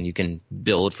poses, and you can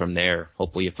build from there.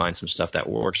 Hopefully you find some stuff that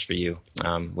works for you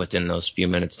within those few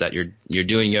minutes that you're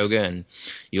doing yoga, and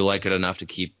you like it enough to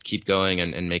keep going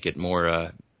and make it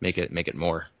more make it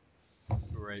more.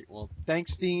 Great. Well,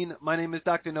 thanks, Dean. My name is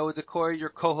Dr. Noah Decore, your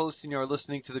co-host, and you're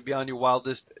listening to the Beyond Your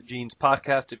Wildest Genes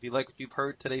podcast. If you like what you've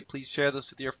heard today, please share this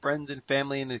with your friends and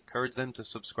family and encourage them to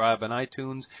subscribe on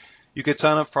iTunes. You can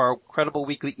sign up for our credible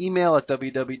weekly email at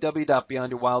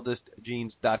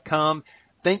www.beyondyourwildestgenes.com.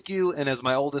 Thank you, and as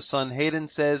my oldest son Hayden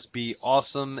says, be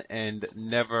awesome and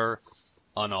never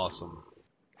unawesome.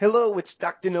 Hello, it's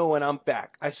Dr. No, and I'm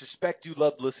back. I suspect you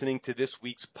loved listening to this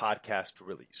week's podcast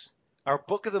release. Our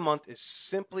book of the month is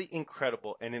simply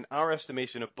incredible, and in our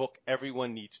estimation, a book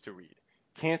everyone needs to read.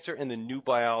 Cancer and the New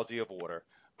Biology of Water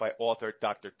by author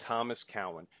Dr. Thomas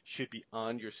Cowan should be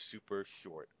on your super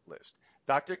short list.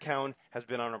 Dr. Cowan has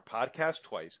been on our podcast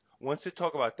twice, once to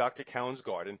talk about Dr. Cowan's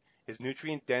garden, his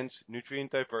nutrient-dense,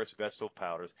 nutrient-diverse vegetable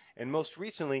powders, and most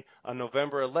recently on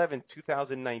November 11,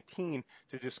 2019,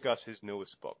 to discuss his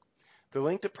newest book. The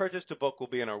link to purchase the book will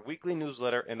be in our weekly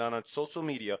newsletter and on social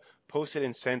media, posted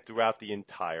and sent throughout the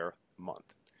entire month.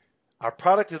 Our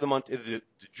product of the month is the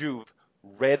Joovv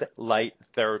Red Light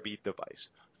Therapy device.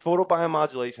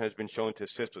 Photobiomodulation has been shown to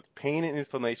assist with pain and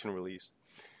inflammation release,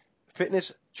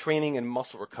 fitness training and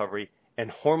muscle recovery, and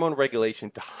hormone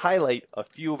regulation, to highlight a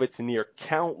few of its near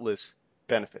countless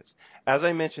benefits. As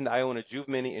I mentioned, I own a Joovv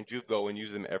Mini and Joovv Go and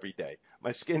use them every day.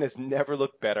 My skin has never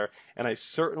looked better, and I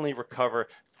certainly recover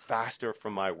faster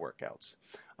from my workouts.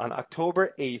 On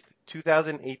October 8th,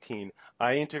 2018,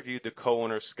 I interviewed the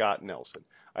co-owner, Scott Nelson.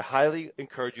 I highly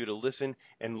encourage you to listen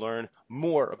and learn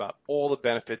more about all the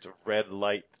benefits of red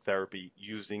light therapy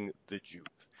using the Joovv.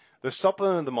 The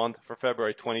supplement of the month for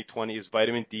February 2020 is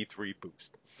Vitamin D3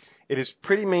 Boost. It is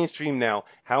pretty mainstream now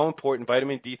how important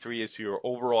vitamin D3 is to your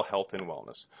overall health and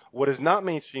wellness. What is not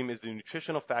mainstream is the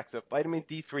nutritional facts that vitamin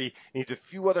D3 needs a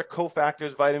few other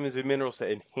cofactors, vitamins, and minerals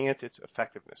to enhance its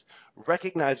effectiveness.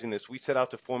 Recognizing this, we set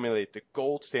out to formulate the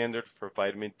gold standard for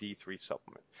vitamin D3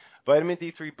 supplement. Vitamin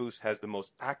D3 Boost has the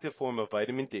most active form of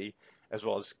vitamin D, as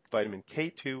well as vitamin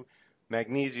K2,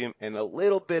 magnesium, and a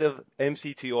little bit of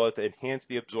MCT oil to enhance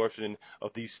the absorption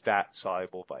of these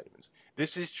fat-soluble vitamins.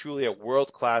 This is truly a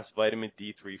world-class vitamin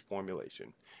D3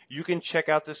 formulation. You can check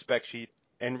out the spec sheet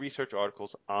and research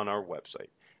articles on our website.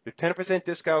 The 10%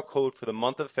 discount code for the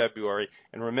month of February,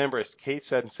 and remember, it's case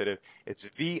sensitive, it's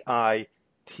VITD10.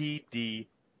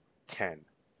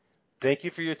 Thank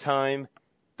you for your time.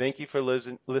 Thank you for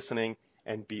listening,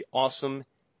 and be awesome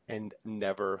and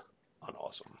never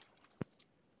unawesome.